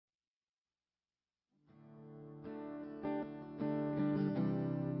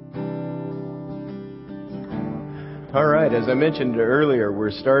All right, as I mentioned earlier, we're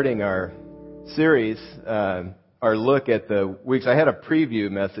starting our series, our look at the weeks. I had a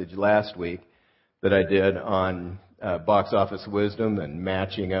preview message last week that I did on box office wisdom and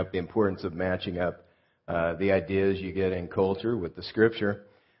matching up, the importance of matching up the ideas you get in culture with the Scripture.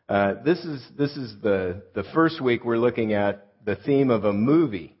 This is the first week we're looking at the theme of a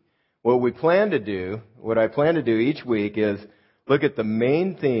movie. What I plan to do each week is look at the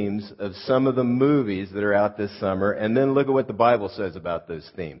main themes of some of the movies that are out this summer, and then look at what the Bible says about those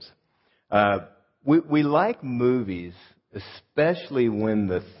themes. We like movies, especially when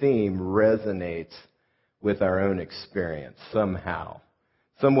the theme resonates with our own experience somehow.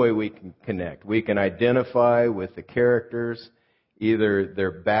 Some way we can connect. We can identify with the characters, either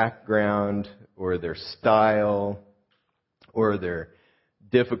their background or their style or their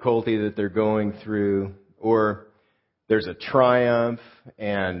difficulty that they're going through, or there's a triumph,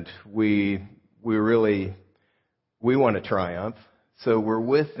 and we want to triumph, so we're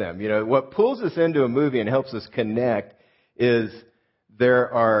with them. You know, what pulls us into a movie and helps us connect is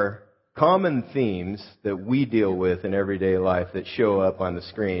there are common themes that we deal with in everyday life that show up on the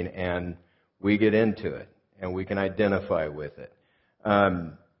screen, and we get into it, and we can identify with it.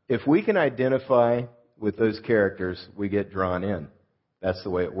 If we can identify with those characters, we get drawn in. That's the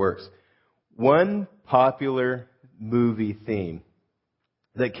way it works. One popular movie theme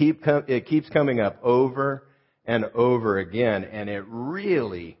that keeps coming up over and over again, and it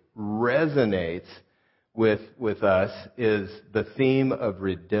really resonates with us, is the theme of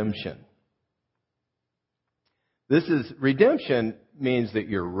redemption. Redemption means that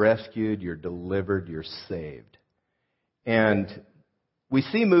you're rescued, you're delivered, you're saved. And we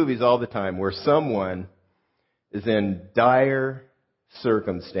see movies all the time where someone is in dire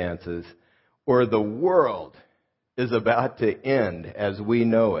circumstances, or the world is about to end as we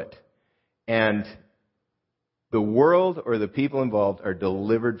know it. And the world or the people involved are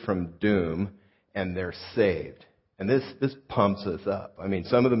delivered from doom, and they're saved. And this pumps us up. I mean,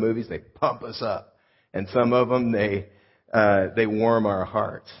 some of the movies, they pump us up. And some of them, they warm our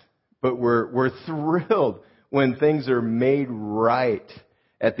hearts. But we're thrilled when things are made right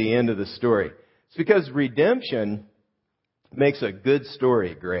at the end of the story. It's because redemption makes a good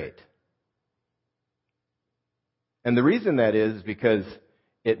story great. And the reason that is because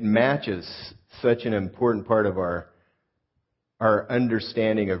it matches such an important part of our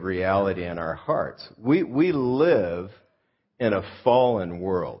understanding of reality in our hearts. We live in a fallen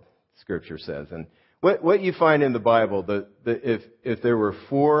world, Scripture says. And what you find in the Bible, if there were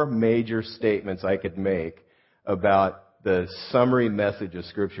four major statements I could make about the summary message of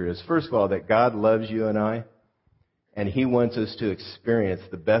Scripture, is first of all that God loves you and I, and He wants us to experience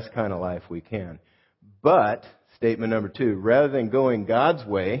the best kind of life we can. But statement number two, rather than going God's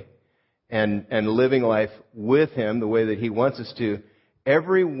way and living life with Him the way that He wants us to,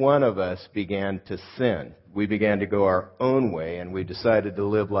 every one of us began to sin. We began to go our own way, and we decided to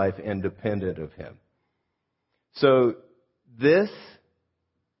live life independent of Him. So this,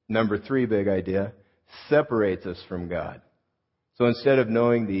 number three big idea, separates us from God. So instead of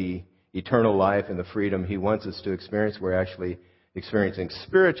knowing the eternal life and the freedom He wants us to experience, we're actually experiencing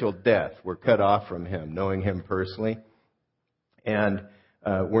spiritual death. We're cut off from Him, knowing Him personally. And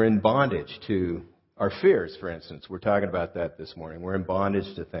we're in bondage to our fears, for instance. We're talking about that this morning. We're in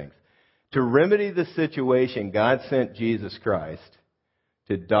bondage to things. To remedy the situation, God sent Jesus Christ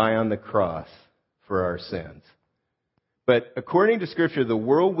to die on the cross for our sins. But according to Scripture, the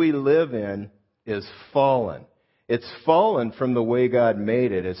world we live in is fallen. It's fallen from the way God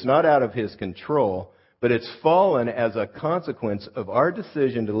made it. It's not out of His control, but it's fallen as a consequence of our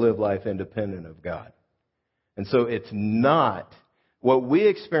decision to live life independent of God. And so it's not, what we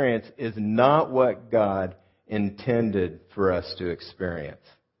experience is not what God intended for us to experience.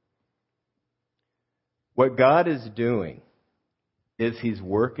 What God is doing is He's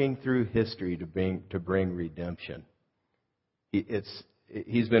working through history to bring redemption.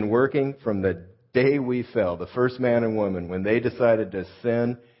 He's been working from the day we fell, the first man and woman, when they decided to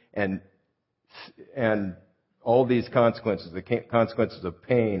sin and all these consequences, the consequences of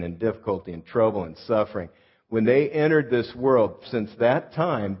pain and difficulty and trouble and suffering. When they entered this world, since that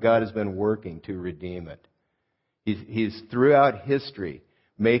time, God has been working to redeem it. He's throughout history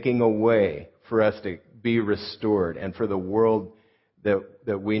making a way for us to be restored and for the world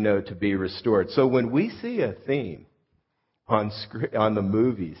that we know to be restored. So when we see a theme on the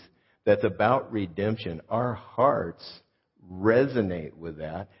movies that's about redemption, our hearts resonate with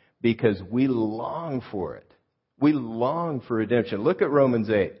that because we long for it. We long for redemption. Look at Romans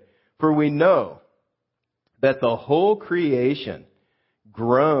 8. For we know that the whole creation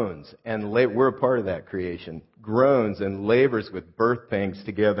groans and we're a part of that creation, groans and labors with birth pangs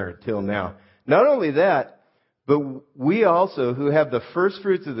together until now. Not only that, but we also, who have the first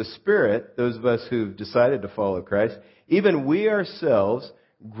fruits of the Spirit, those of us who've decided to follow Christ, even we ourselves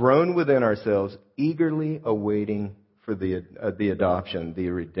groan within ourselves, eagerly awaiting for the adoption, the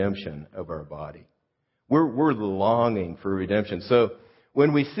redemption of our body. We're longing for redemption. So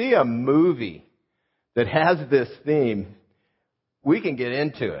when we see a movie that has this theme, we can get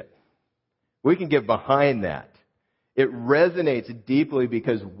into it. We can get behind that. It resonates deeply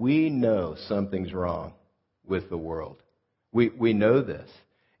because we know something's wrong with the world. We know this,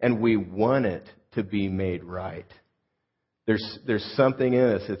 and we want it to be made right. There's something in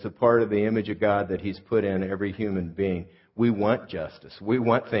us. It's a part of the image of God that He's put in every human being. We want justice. We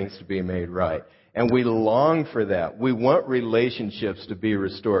want things to be made right. And we long for that. We want relationships to be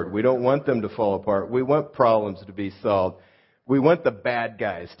restored. We don't want them to fall apart. We want problems to be solved. We want the bad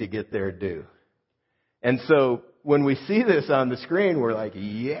guys to get their due. And so when we see this on the screen, we're like,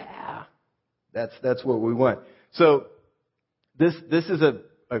 yeah, that's what we want. So this is a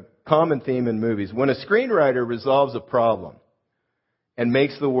common theme in movies. When a screenwriter resolves a problem and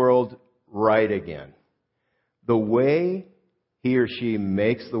makes the world right again, the way he or she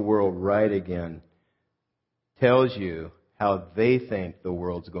makes the world right again tells you how they think the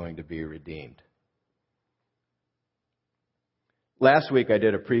world's going to be redeemed. Last week I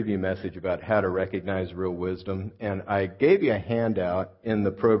did a preview message about how to recognize real wisdom, and I gave you a handout in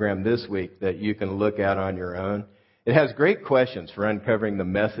the program this week that you can look at on your own. It has great questions for uncovering the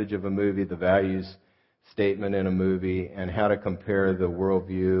message of a movie, the values statement in a movie, and how to compare the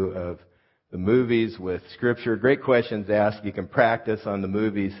worldview of the movies with Scripture. Great questions asked. You can practice on the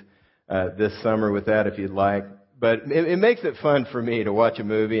movies this summer with that if you'd like. But it makes it fun for me to watch a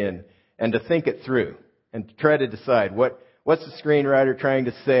movie and to think it through and to try to decide what's the screenwriter trying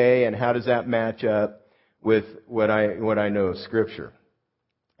to say and how does that match up with what I know of Scripture.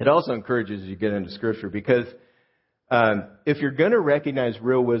 It also encourages you to get into Scripture because if you're going to recognize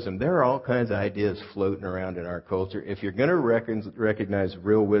real wisdom, there are all kinds of ideas floating around in our culture. If you're going to recognize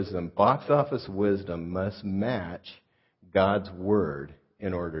real wisdom, box office wisdom must match God's Word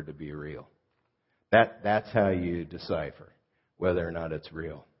in order to be real. That's how you decipher whether or not it's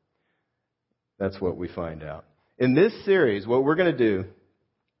real. That's what we find out. In this series, what we're going to do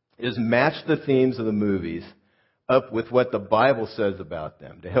is match the themes of the movies up with what the Bible says about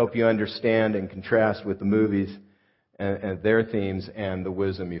them to help you understand and contrast with the movies and their themes and the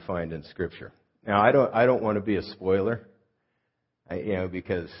wisdom you find in Scripture. Now, I don't want to be a spoiler,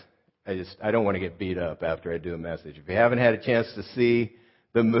 because I don't want to get beat up after I do a message. If you haven't had a chance to see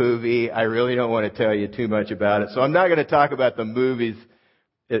the movie, I really don't want to tell you too much about it. So I'm not going to talk about the movies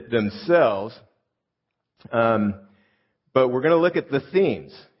themselves, but we're going to look at the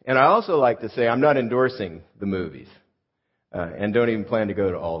themes. And I also like to say I'm not endorsing the movies, and don't even plan to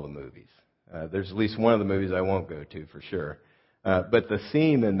go to all the movies. There's at least one of the movies I won't go to for sure. But the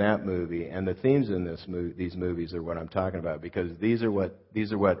theme in that movie and the themes in these movies are what I'm talking about because these are what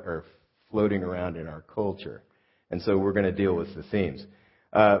are floating around in our culture. And so we're going to deal with the themes.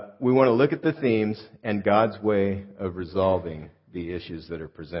 We want to look at the themes and God's way of resolving the issues that are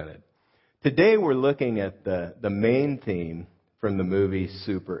presented. Today we're looking at the main theme from the movie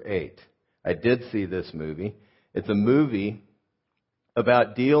Super 8. I did see this movie. It's a movie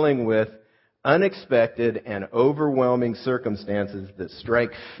about dealing with unexpected and overwhelming circumstances that strike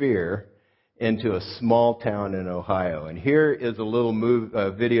fear into a small town in Ohio. And here is a little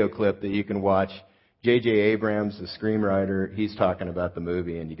video clip that you can watch. J.J. Abrams, the screenwriter, he's talking about the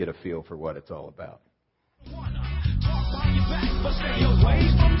movie, and you get a feel for what it's all about.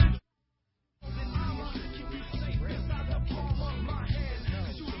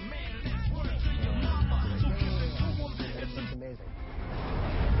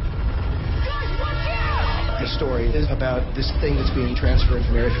 The story is about this thing that's being transferred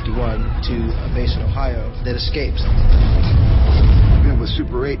from Area 51 to a base in Ohio that escapes. With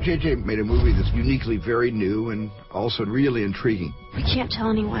Super 8, J.J. made a movie that's uniquely very new and also really intriguing. We can't tell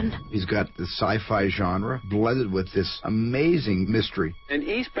anyone. He's got the sci-fi genre blended with this amazing mystery. An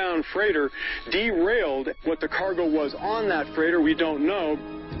eastbound freighter derailed. What the cargo was on that freighter, we don't know.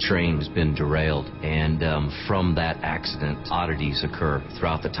 The train's been derailed, and from that accident, oddities occur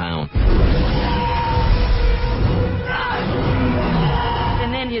throughout the town.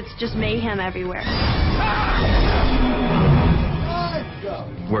 And then it's just mayhem everywhere.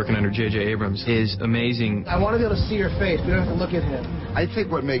 Working under J.J. Abrams is amazing. I want to be able to see your face. We don't have to look at him. I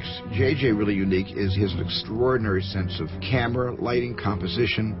think what makes J.J. really unique is his extraordinary sense of camera, lighting,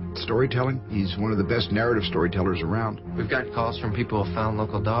 composition, storytelling. He's one of the best narrative storytellers around. We've got calls from people who found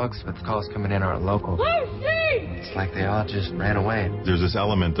local dogs, but the calls coming in aren't local. It's like they all just ran away. There's this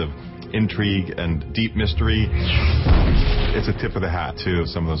element of intrigue and deep mystery. It's a tip of the hat to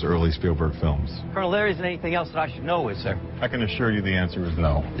some of those early Spielberg films. Colonel, there isn't anything else that I should know, is there? I can assure you the answer is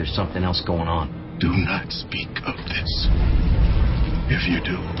no. There's something else going on. Do not speak of this. If you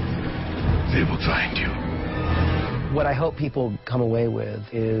do, they will find you. What I hope people come away with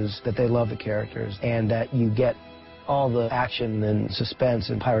is that they love the characters and that you get all the action and suspense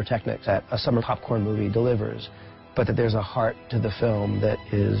and pyrotechnics that a summer popcorn movie delivers, but that there's a heart to the film that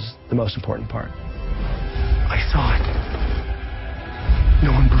is the most important part. I saw it.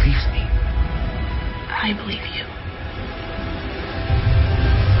 No one believes me. I believe you.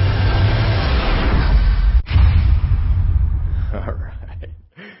 All right.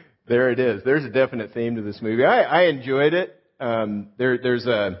 There it is. There's a definite theme to this movie. I enjoyed it. There's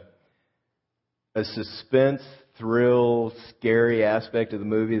a suspense, thrill, scary aspect of the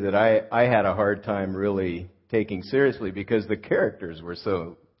movie that I had a hard time really taking seriously because the characters were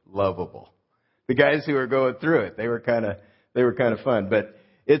so lovable. The guys who were going through it, they were kind of fun. But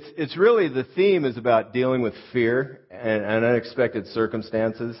it's really, the theme is about dealing with fear and unexpected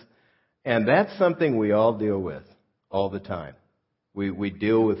circumstances, and that's something we all deal with all the time. We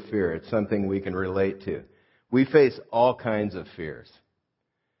deal with fear. It's something we can relate to. We face all kinds of fears.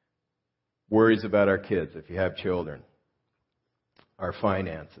 Worries about our kids, if you have children, our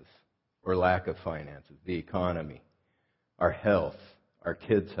finances or lack of finances, the economy, our health, our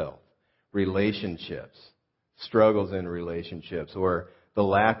kids' health, relationships, struggles in relationships, or the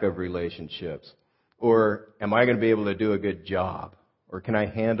lack of relationships, or am I going to be able to do a good job, or can I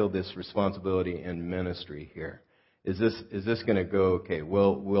handle this responsibility in ministry here? Is this going to go okay?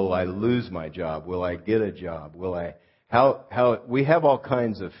 Will I lose my job? Will I get a job? How we have all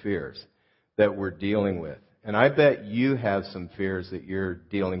kinds of fears that we're dealing with. And I bet you have some fears that you're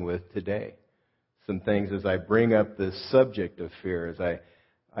dealing with today. Some things as I bring up this subject of fear, as I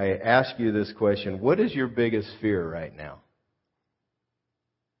ask you this question, what is your biggest fear right now?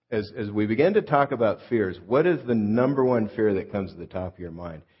 As we begin to talk about fears, what is the number one fear that comes to the top of your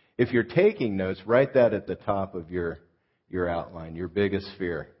mind? If you're taking notes, write that at the top of your outline, your biggest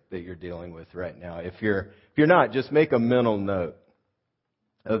fear that you're dealing with right now. If you're not, just make a mental note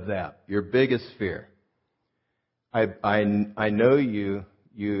of that, your biggest fear. I know you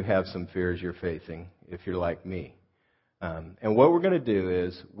have some fears you're facing if you're like me. And what we're going to do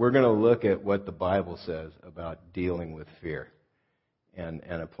is we're going to look at what the Bible says about dealing with fear and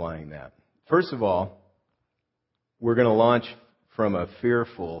applying that. First of all, we're going to launch from a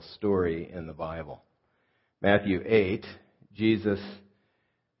fearful story in the Bible. Matthew 8, Jesus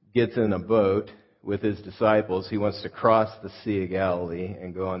gets in a boat with his disciples. He wants to cross the Sea of Galilee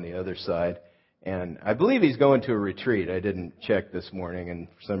and go on the other side. And I believe he's going to a retreat. I didn't check this morning, and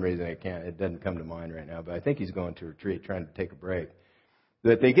for some reason it doesn't come to mind right now, but I think he's going to a retreat, trying to take a break.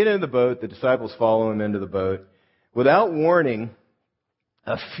 But they get into the boat, the disciples follow him into the boat. Without warning,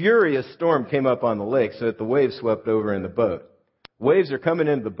 a furious storm came up on the lake so that the waves swept over in the boat. Waves are coming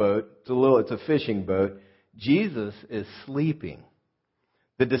into the boat. It's a fishing boat. Jesus is sleeping.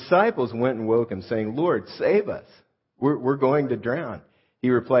 The disciples went and woke him, saying, "Lord, save us. We're going to drown."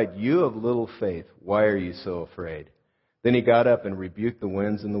 He replied, "You of little faith, why are you so afraid?" Then he got up and rebuked the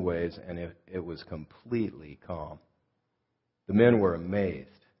winds and the waves, and it was completely calm. The men were amazed,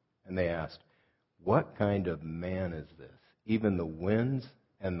 and they asked, "What kind of man is this? Even the winds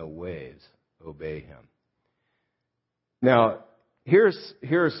and the waves obey him." Now, here's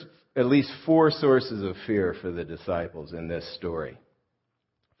at least 4 sources of fear for the disciples in this story.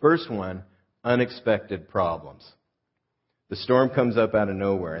 First one, unexpected problems. The storm comes up out of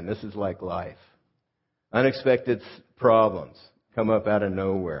nowhere, and this is like life. Unexpected problems come up out of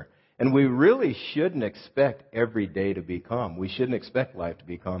nowhere. And we really shouldn't expect every day to be calm. We shouldn't expect life to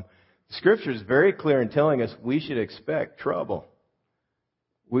be calm. Scripture is very clear in telling us we should expect trouble.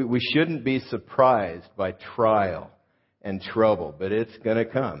 We shouldn't be surprised by trial and trouble, but it's going to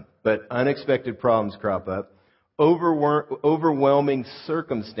come. But unexpected problems crop up. Overwhelming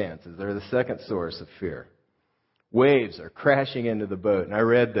circumstances are the second source of fear. Waves are crashing into the boat. And I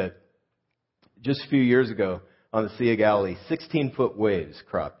read that just a few years ago on the Sea of Galilee, 16-foot waves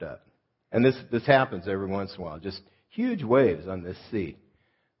cropped up. And this happens every once in a while, just huge waves on this sea.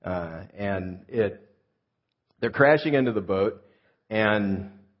 And they're crashing into the boat, and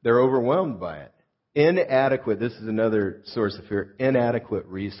they're overwhelmed by it. Inadequate, this is another source of fear, inadequate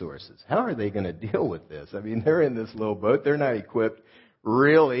resources. How are they going to deal with this? I mean, they're in this little boat. They're not equipped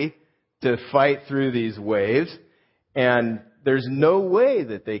really to fight through these waves. And there's no way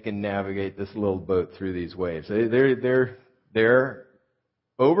that they can navigate this little boat through these waves. They're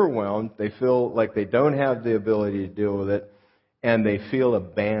overwhelmed. They feel like they don't have the ability to deal with it. And they feel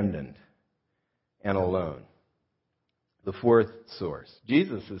abandoned and alone. The fourth source,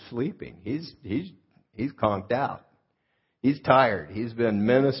 Jesus is sleeping. He's conked out. He's tired. He's been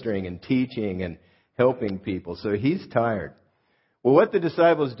ministering and teaching and helping people, so he's tired. Well, what the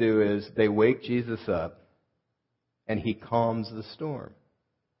disciples do is they wake Jesus up, and he calms the storm.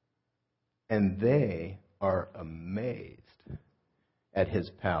 And they are amazed at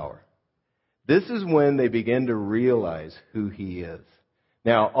his power. This is when they begin to realize who he is.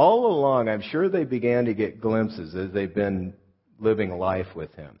 Now, all along, I'm sure they began to get glimpses as they've been living life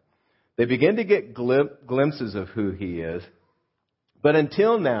with him. They begin to get glimpses of who he is. But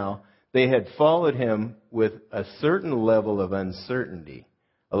until now, they had followed him with a certain level of uncertainty,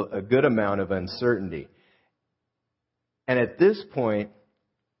 a good amount of uncertainty. And at this point,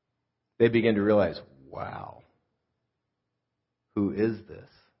 they begin to realize, wow, who is this?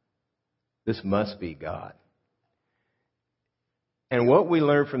 This must be God. And what we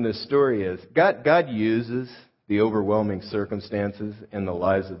learn from this story is God uses the overwhelming circumstances in the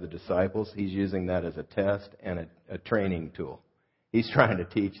lives of the disciples. He's using that as a test and a training tool. He's trying to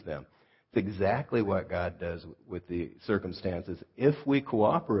teach them. It's exactly what God does with the circumstances. If we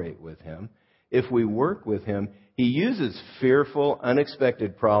cooperate with him, if we work with him, he uses fearful,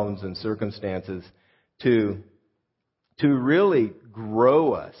 unexpected problems and circumstances to really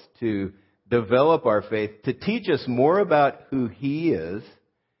grow us, to develop our faith, to teach us more about who he is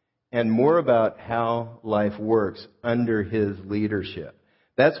and more about how life works under his leadership.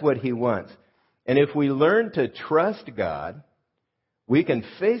 That's what he wants. And if we learn to trust God, we can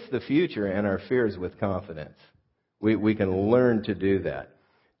face the future and our fears with confidence. We can learn to do that.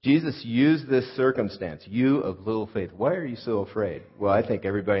 Jesus used this circumstance. You of little faith, why are you so afraid? Well, I think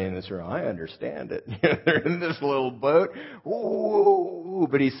everybody in this room, I understand it. They're in this little boat. Ooh,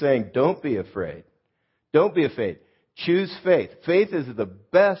 but he's saying, don't be afraid. Don't be afraid. Choose faith. Faith is the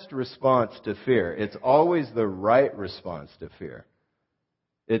best response to fear. It's always the right response to fear.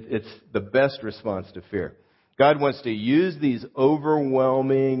 It's the best response to fear. God wants to use these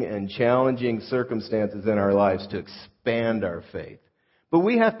overwhelming and challenging circumstances in our lives to expand our faith. But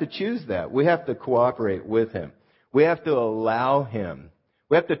we have to choose that. We have to cooperate with him. We have to allow him.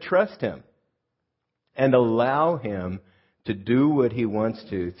 We have to trust him and allow him to do what he wants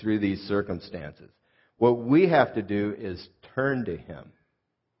to through these circumstances. What we have to do is turn to him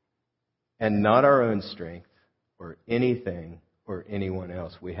and not our own strength or anything or anyone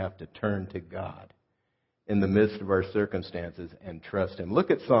else. We have to turn to God in the midst of our circumstances and trust him.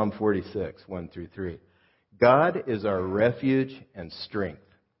 Look at Psalm 46, 1 through 3. God is our refuge and strength,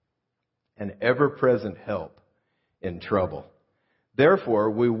 an ever-present help in trouble.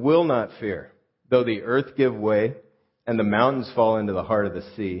 Therefore, we will not fear, though the earth give way and the mountains fall into the heart of the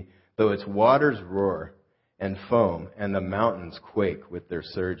sea, though its waters roar and foam and the mountains quake with their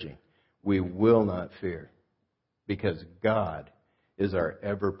surging. We will not fear, because God is our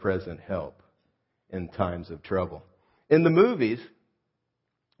ever-present help in times of trouble. In the movies,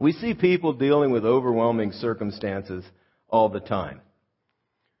 we see people dealing with overwhelming circumstances all the time,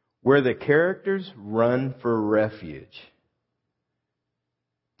 where the characters run for refuge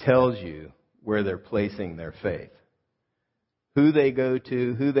tells you where they're placing their faith. Who they go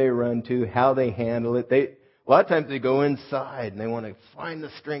to, who they run to, how they handle it. A lot of times they go inside and they want to find the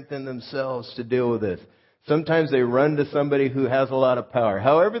strength in themselves to deal with this. Sometimes they run to somebody who has a lot of power.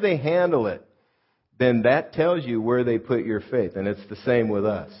 However they handle it, then that tells you where they put your faith. And it's the same with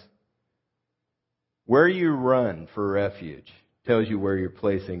us. Where you run for refuge tells you where you're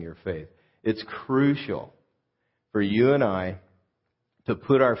placing your faith. It's crucial for you and I to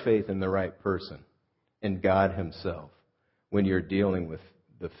put our faith in the right person, in God himself, when you're dealing with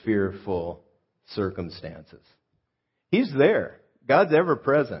the fearful circumstances. He's there. God's ever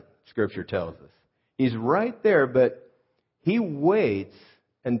present, Scripture tells us. He's right there, but he waits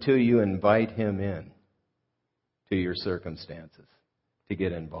until you invite him in to your circumstances to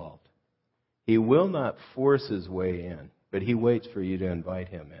get involved. He will not force his way in, but he waits for you to invite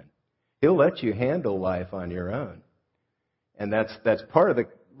him in. He'll let you handle life on your own. And that's part of the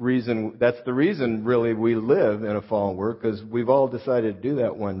reason, that's the reason really we live in a fallen world, because we've all decided to do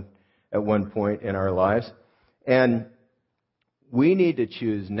that at one point in our lives. And we need to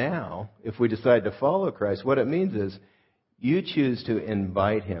choose now, if we decide to follow Christ, what it means is you choose to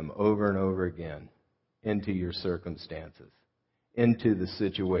invite him over and over again into your circumstances, into the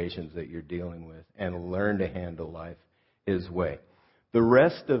situations that you're dealing with, and learn to handle life His way. The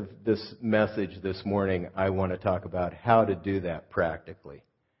rest of this message this morning, I want to talk about how to do that practically.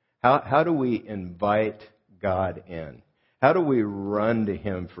 How do we invite God in? How do we run to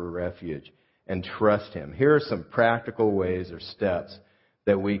Him for refuge and trust Him? Here are some practical ways or steps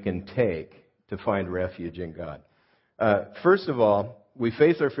that we can take to find refuge in God. First of all, we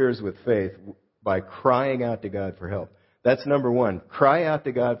face our fears with faith by crying out to God for help. That's number one. Cry out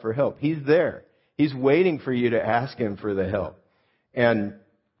to God for help. He's there. He's waiting for you to ask Him for the help. And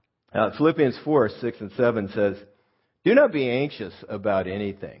Philippians 4, 6 and 7 says, "Do not be anxious about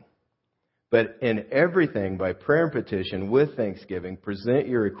anything, but in everything, by prayer and petition, with thanksgiving, present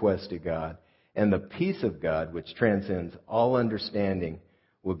your requests to God, and the peace of God, which transcends all understanding,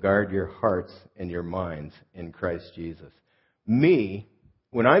 will guard your hearts and your minds in Christ Jesus."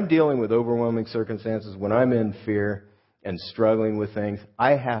 When I'm dealing with overwhelming circumstances, when I'm in fear and struggling with things,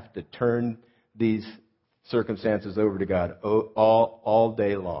 I have to turn these circumstances over to God all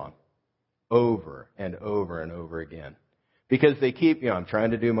day long, over and over and over again. Because they keep, I'm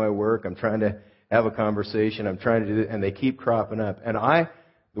trying to do my work, I'm trying to have a conversation, and they keep cropping up. And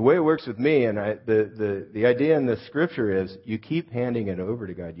the way it works with me, and the idea in this scripture is, you keep handing it over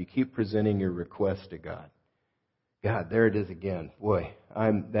to God. You keep presenting your request to God. God, there it is again. Boy,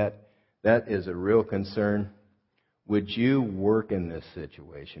 that is a real concern. Would you work in this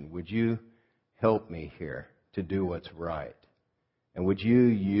situation? Would you help me here to do what's right? And would you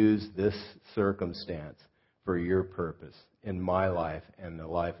use this circumstance for your purpose in my life and the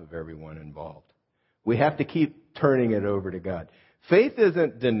life of everyone involved? We have to keep turning it over to God. Faith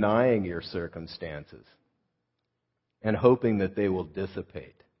isn't denying your circumstances and hoping that they will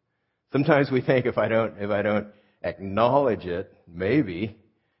dissipate. Sometimes we think if I don't acknowledge it, maybe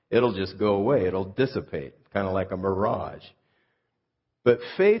it'll just go away. It'll dissipate, kind of like a mirage. But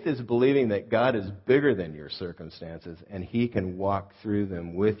faith is believing that God is bigger than your circumstances, and He can walk through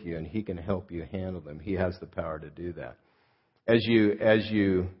them with you, and He can help you handle them. He has the power to do that. As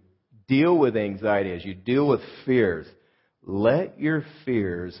you deal with anxiety, as you deal with fears, let your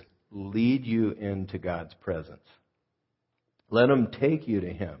fears lead you into God's presence. Let them take you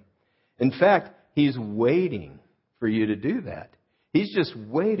to Him. In fact, He's waiting for you to do that. He's just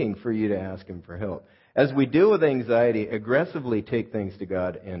waiting for you to ask Him for help. As we deal with anxiety, aggressively take things to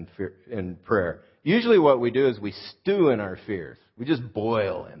God in prayer. Usually what we do is we stew in our fears. We just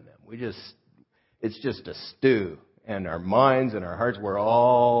boil in them. It's just a stew. And our minds and our hearts, we're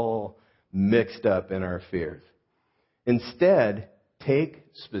all mixed up in our fears. Instead, take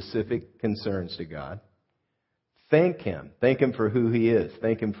specific concerns to God. Thank Him. Thank Him for who He is.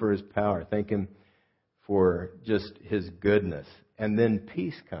 Thank Him for His power. Thank Him for just His goodness. And then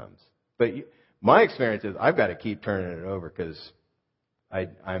peace comes. But my experience is I've got to keep turning it over, because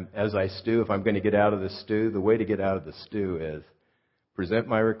as I stew, if I'm going to get out of the stew, the way to get out of the stew is present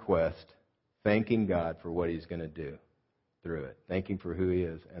my request, thanking God for what He's going to do through it, thanking for who He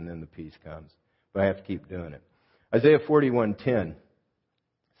is, and then the peace comes. But I have to keep doing it. Isaiah 41:10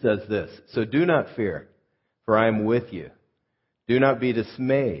 says this, "So do not fear, for I am with you. Do not be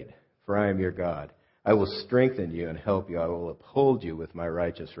dismayed, for I am your God. I will strengthen you and help you. I will uphold you with my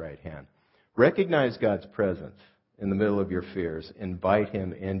righteous right hand." Recognize God's presence in the middle of your fears. Invite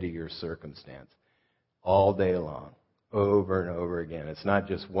Him into your circumstance all day long, over and over again. It's not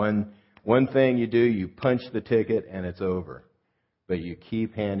just one thing you do, you punch the ticket and it's over. But you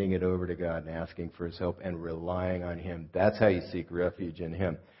keep handing it over to God and asking for His help and relying on Him. That's how you seek refuge in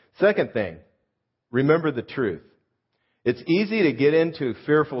Him. Second thing, remember the truth. It's easy to get into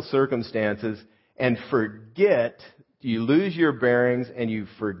fearful circumstances and forget. You lose your bearings and you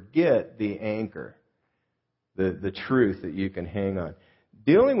forget the anchor, the truth that you can hang on.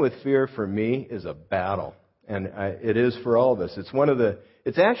 Dealing with fear for me is a battle, and it is for all of us.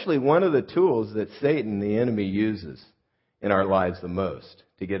 It's actually one of the tools that Satan, the enemy, uses in our lives the most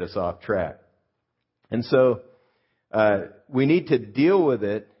to get us off track. And so we need to deal with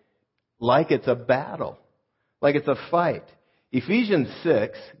it like it's a battle, like it's a fight. Ephesians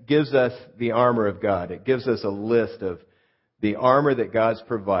 6 gives us the armor of God. It gives us a list of the armor that God's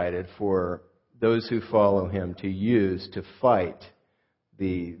provided for those who follow Him to use to fight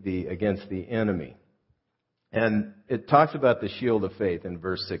against the enemy. And it talks about the shield of faith in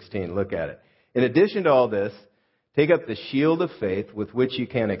verse 16. Look at it. "In addition to all this, take up the shield of faith with which you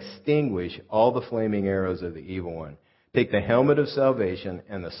can extinguish all the flaming arrows of the evil one. Take the helmet of salvation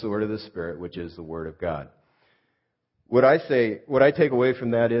and the sword of the Spirit, which is the Word of God." What I take away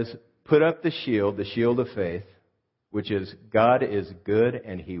from that is, put up the shield of faith, which is God is good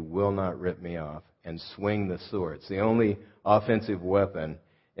and He will not rip me off. and swing the sword. It's the only offensive weapon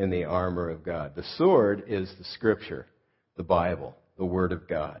in the armor of God. The sword is the Scripture, the Bible, the Word of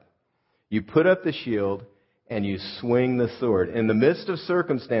God. You put up the shield and you swing the sword. In the midst of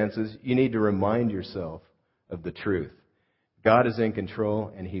circumstances, you need to remind yourself of the truth. God is in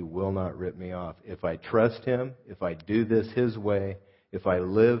control and He will not rip me off. If I trust Him, if I do this His way, if I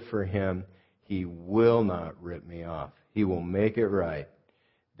live for Him, He will not rip me off. He will make it right.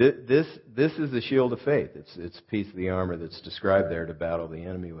 This is the shield of faith. It's a piece of the armor that's described there to battle the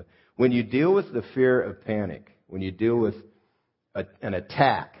enemy with. When you deal with the fear of panic, when you deal with an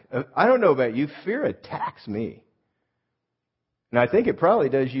attack, I don't know about you, fear attacks me. And I think it probably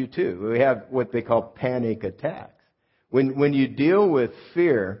does you too. We have what they call panic attacks. When you deal with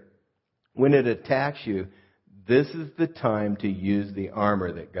fear, when it attacks you, this is the time to use the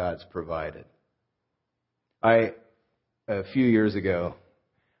armor that God's provided. A few years ago,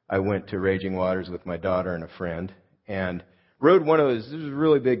 I went to Raging Waters with my daughter and a friend and rode one of those. This was a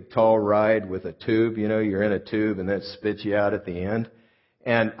really big, tall ride with a tube. You know, you're in a tube and that spits you out at the end.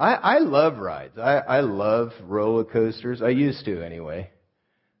 And I love rides. I love roller coasters. I used to anyway.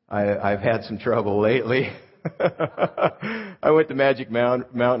 I've had some trouble lately. I went to Magic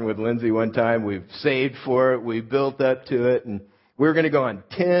Mountain with Lindsay one time. We've saved for it. We built up to it. And we were going to go on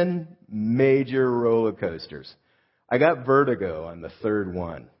 10 major roller coasters. I got vertigo on the third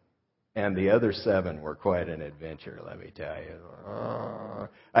one. And the other 7 were quite an adventure, let me tell you.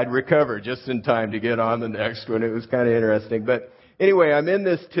 I'd recover just in time to get on the next one. It was kind of interesting. But anyway, I'm in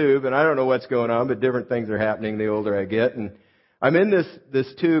this tube, and I don't know what's going on, but different things are happening the older I get. And I'm in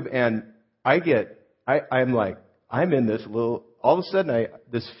this tube, and I'm like, I'm in this little, all of a sudden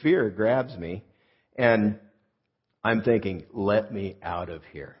this fear grabs me, and I'm thinking, let me out of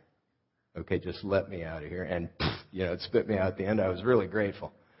here. Okay, just let me out of here. And, it spit me out at the end. I was really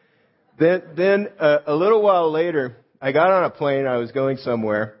grateful. Then a little while later, I got on a plane. I was going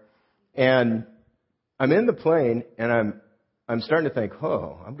somewhere, and I'm in the plane, and I'm starting to think,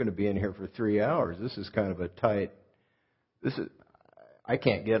 I'm going to be in here for 3 hours. This is kind of a tight. I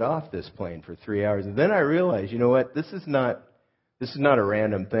can't get off this plane for 3 hours. And then I realized, you know what? This is not a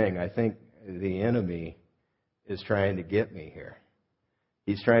random thing. I think the enemy is trying to get me here.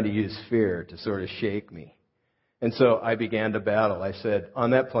 He's trying to use fear to sort of shake me. And so I began to battle. I said, on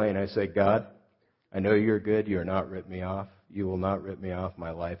that plane, I said, God, I know you're good. You will not rip me off. You will not rip me off.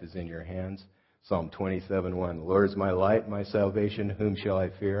 My life is in your hands. Psalm 27:1. The Lord is my light, my salvation. Whom shall I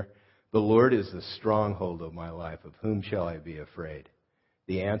fear? The Lord is the stronghold of my life. Of whom shall I be afraid?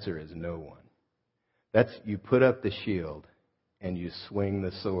 The answer is no one. You put up the shield and you swing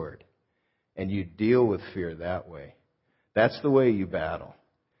the sword and you deal with fear that way. That's the way you battle.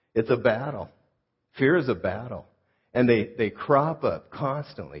 It's a battle. Fear is a battle. And they crop up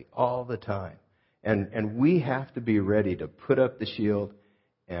constantly all the time. And we have to be ready to put up the shield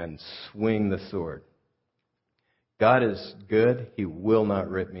and swing the sword. God is good. He will not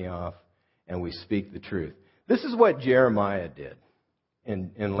rip me off. And we speak the truth. This is what Jeremiah did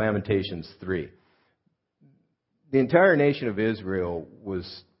in Lamentations 3. The entire nation of Israel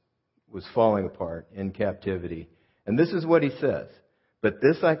was falling apart in captivity. And this is what he says. But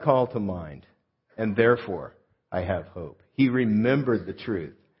this I call to mind, and therefore I have hope. He remembered the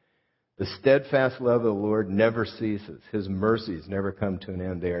truth. The steadfast love of the Lord never ceases. His mercies never come to an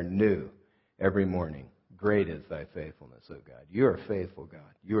end. They are new every morning. Great is thy faithfulness, O God. You are faithful, God.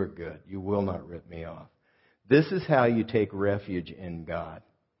 You are good. You will not rip me off. This is how you take refuge in God.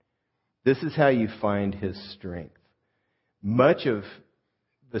 This is how you find His strength. Much of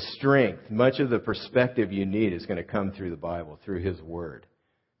the strength, much of the perspective you need is going to come through the Bible, through His Word.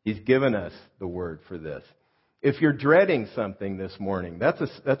 He's given us the Word for this. If you're dreading something this morning, that's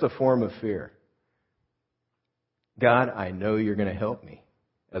a form of fear. God, I know you're going to help me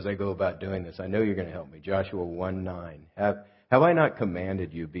as I go about doing this. I know you're going to help me. Joshua 1:9. Have I not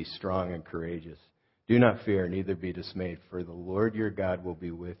commanded you, be strong and courageous? Do not fear, neither be dismayed, for the Lord your God will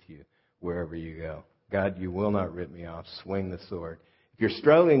be with you wherever you go. God, you will not rip me off. Swing the sword. If you're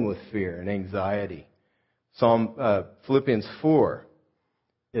struggling with fear and anxiety, Philippians 4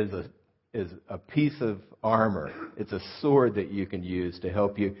 is a piece of armor. It's a sword that you can use to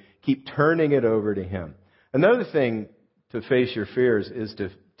help you keep turning it over to Him. Another thing to face your fears is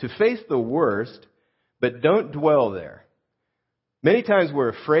to face the worst, but don't dwell there. Many times we're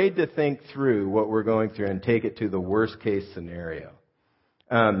afraid to think through what we're going through and take it to the worst case scenario.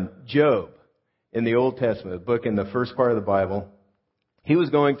 Job, in the Old Testament, the book in the first part of the Bible, he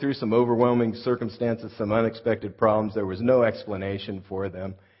was going through some overwhelming circumstances, some unexpected problems. There was no explanation for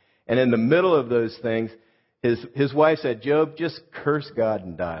them. And in the middle of those things, His wife said, Job, just curse God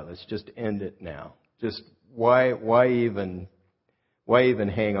and die. Let's just end it now. Just why even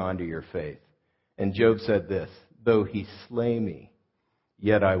hang on to your faith? And Job said this, though he slay me,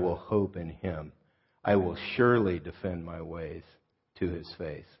 yet I will hope in him. I will surely defend my ways to his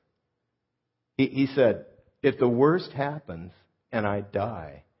face. He said, if the worst happens and I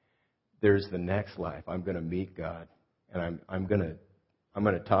die, there's the next life. I'm going to meet God, and I'm going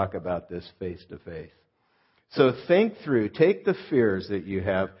to talk about this face to face. So think through, take the fears that you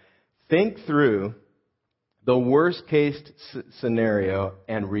have, think through the worst case scenario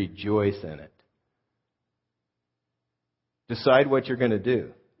and rejoice in it. Decide what you're going to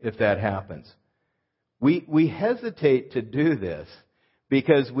do if that happens. We hesitate to do this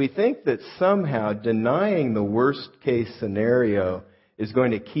because we think that somehow denying the worst case scenario is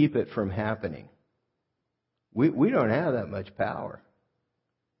going to keep it from happening. We don't have that much power.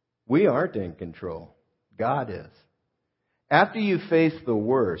 We aren't in control. God is. After you face the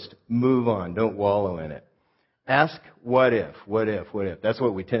worst, move on. Don't wallow in it. Ask what if, what if, what if. That's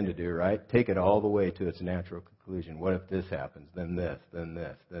what we tend to do, right? Take it all the way to its natural conclusion. What if this happens? Then this, then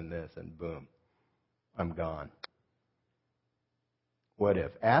this, then this, and boom. I'm gone. What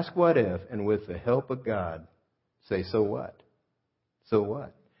if? Ask what if, and with the help of God, say, so what? So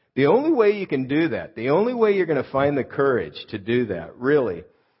what? The only way you can do that, the only way you're going to find the courage to do that, really,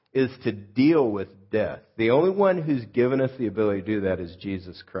 is to deal with death. The only one who's given us the ability to do that is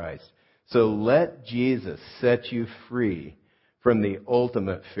Jesus Christ. So let Jesus set you free from the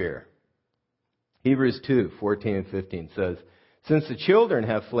ultimate fear. Hebrews 2:14 and 15 says, since the children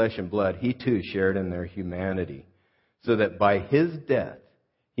have flesh and blood, he too shared in their humanity, so that by his death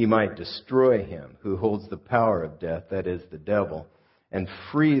he might destroy him who holds the power of death, that is, the devil, and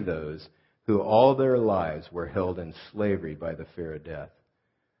free those who all their lives were held in slavery by the fear of death.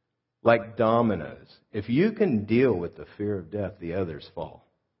 Like dominoes, if you can deal with the fear of death, the others fall.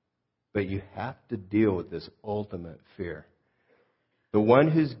 But you have to deal with this ultimate fear. The one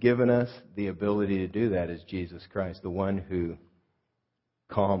who's given us the ability to do that is Jesus Christ, the one who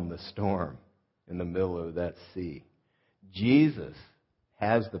calmed the storm in the middle of that sea. Jesus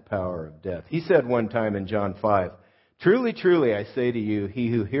has the power of death. He said one time in John 5, truly, truly, I say to you, he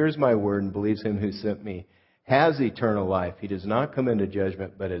who hears my word and believes him who sent me has eternal life. He does not come into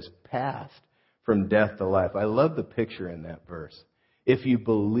judgment, but is passed from death to life. I love the picture in that verse. If you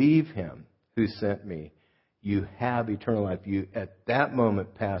believe him who sent me, you have eternal life. You, at that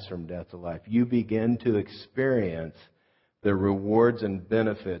moment, pass from death to life. You begin to experience the rewards and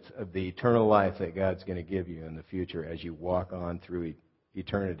benefits of the eternal life that God's going to give you in the future as you walk on through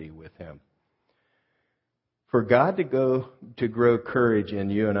eternity with him. For God to grow courage in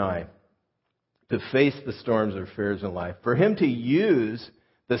you and I, to face the storms or fears in life, for him to use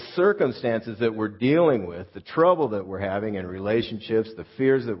the circumstances that we're dealing with, the trouble that we're having in relationships, the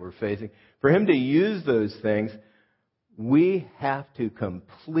fears that we're facing, for him to use those things, we have to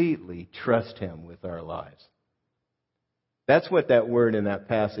completely trust him with our lives. That's what that word in that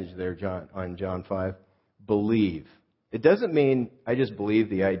passage there, on John 5, believe. It doesn't mean I just believe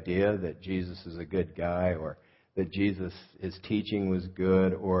the idea that Jesus is a good guy, or that his teaching was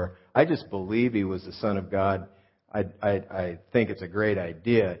good, or I just believe he was the Son of God. I think it's a great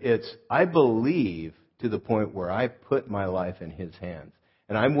idea. It's I believe to the point where I put my life in his hands,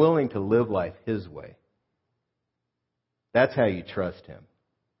 and I'm willing to live life his way. That's how you trust him.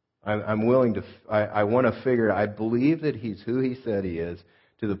 I'm willing to, I want to figure, I believe that he's who he said he is,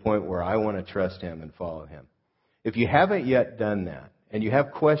 to the point where I want to trust him and follow him. If you haven't yet done that, and you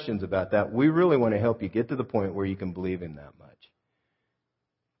have questions about that, we really want to help you get to the point where you can believe him that much.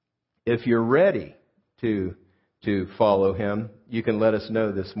 If you're ready to follow him, you can let us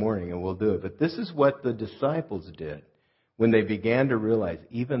know this morning and we'll do it. But this is what the disciples did when they began to realize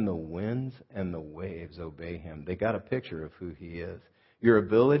even the winds and the waves obey him. They got a picture of who he is. Your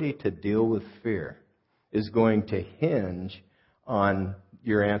ability to deal with fear is going to hinge on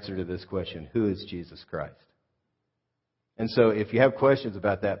your answer to this question: who is Jesus Christ? And so if you have questions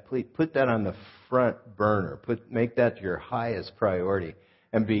about that, please put that on the front burner. Make that your highest priority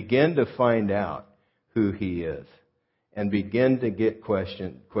and begin to find out who he is. And begin to get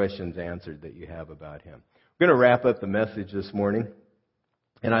questions answered that you have about him. We're going to wrap up the message this morning.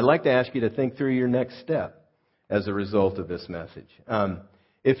 And I'd like to ask you to think through your next step as a result of this message.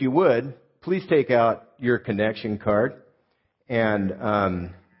 If you would, please take out your connection card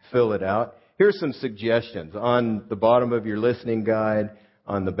and fill it out. Here's some suggestions. On the bottom of your listening guide,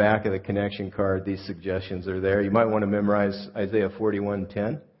 on the back of the connection card, these suggestions are there. You might want to memorize Isaiah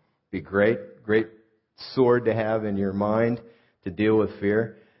 41:10. Be great sword to have in your mind to deal with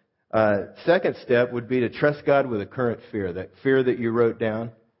fear. Second step would be to trust God with a current fear. That fear that you wrote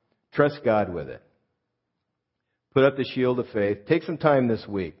down, trust God with it. Put up the shield of faith. Take some time this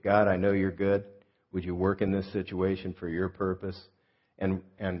week. God, I know you're good. Would you work in this situation for your purpose? And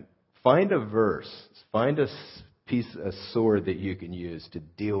find a verse. Find a sword that you can use to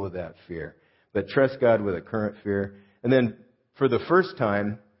deal with that fear. But trust God with a current fear. And then for the first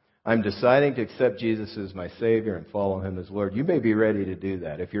time, I'm deciding to accept Jesus as my Savior and follow Him as Lord. You may be ready to do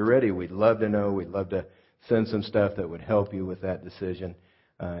that. If you're ready, we'd love to know. We'd love to send some stuff that would help you with that decision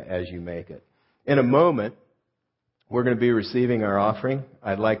as you make it. In a moment, we're going to be receiving our offering.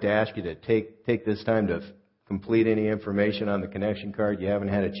 I'd like to ask you to take this time to complete any information on the connection card you haven't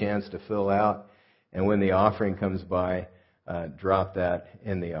had a chance to fill out. And when the offering comes by, drop that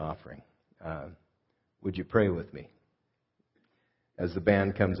in the offering. Would you pray with me as the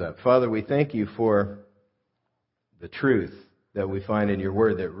band comes up? Father, we thank you for the truth that we find in your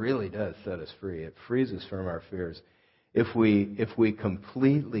word that really does set us free. It frees us from our fears. If we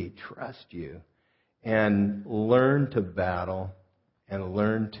completely trust you and learn to battle and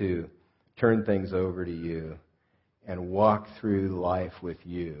learn to turn things over to you and walk through life with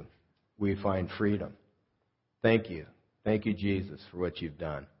you, we find freedom. Thank you. Thank you, Jesus, for what you've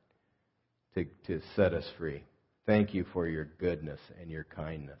done to set us free. Thank you for your goodness and your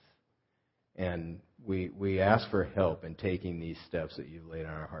kindness. And we ask for help in taking these steps that you've laid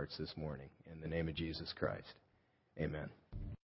on our hearts this morning. In the name of Jesus Christ, amen.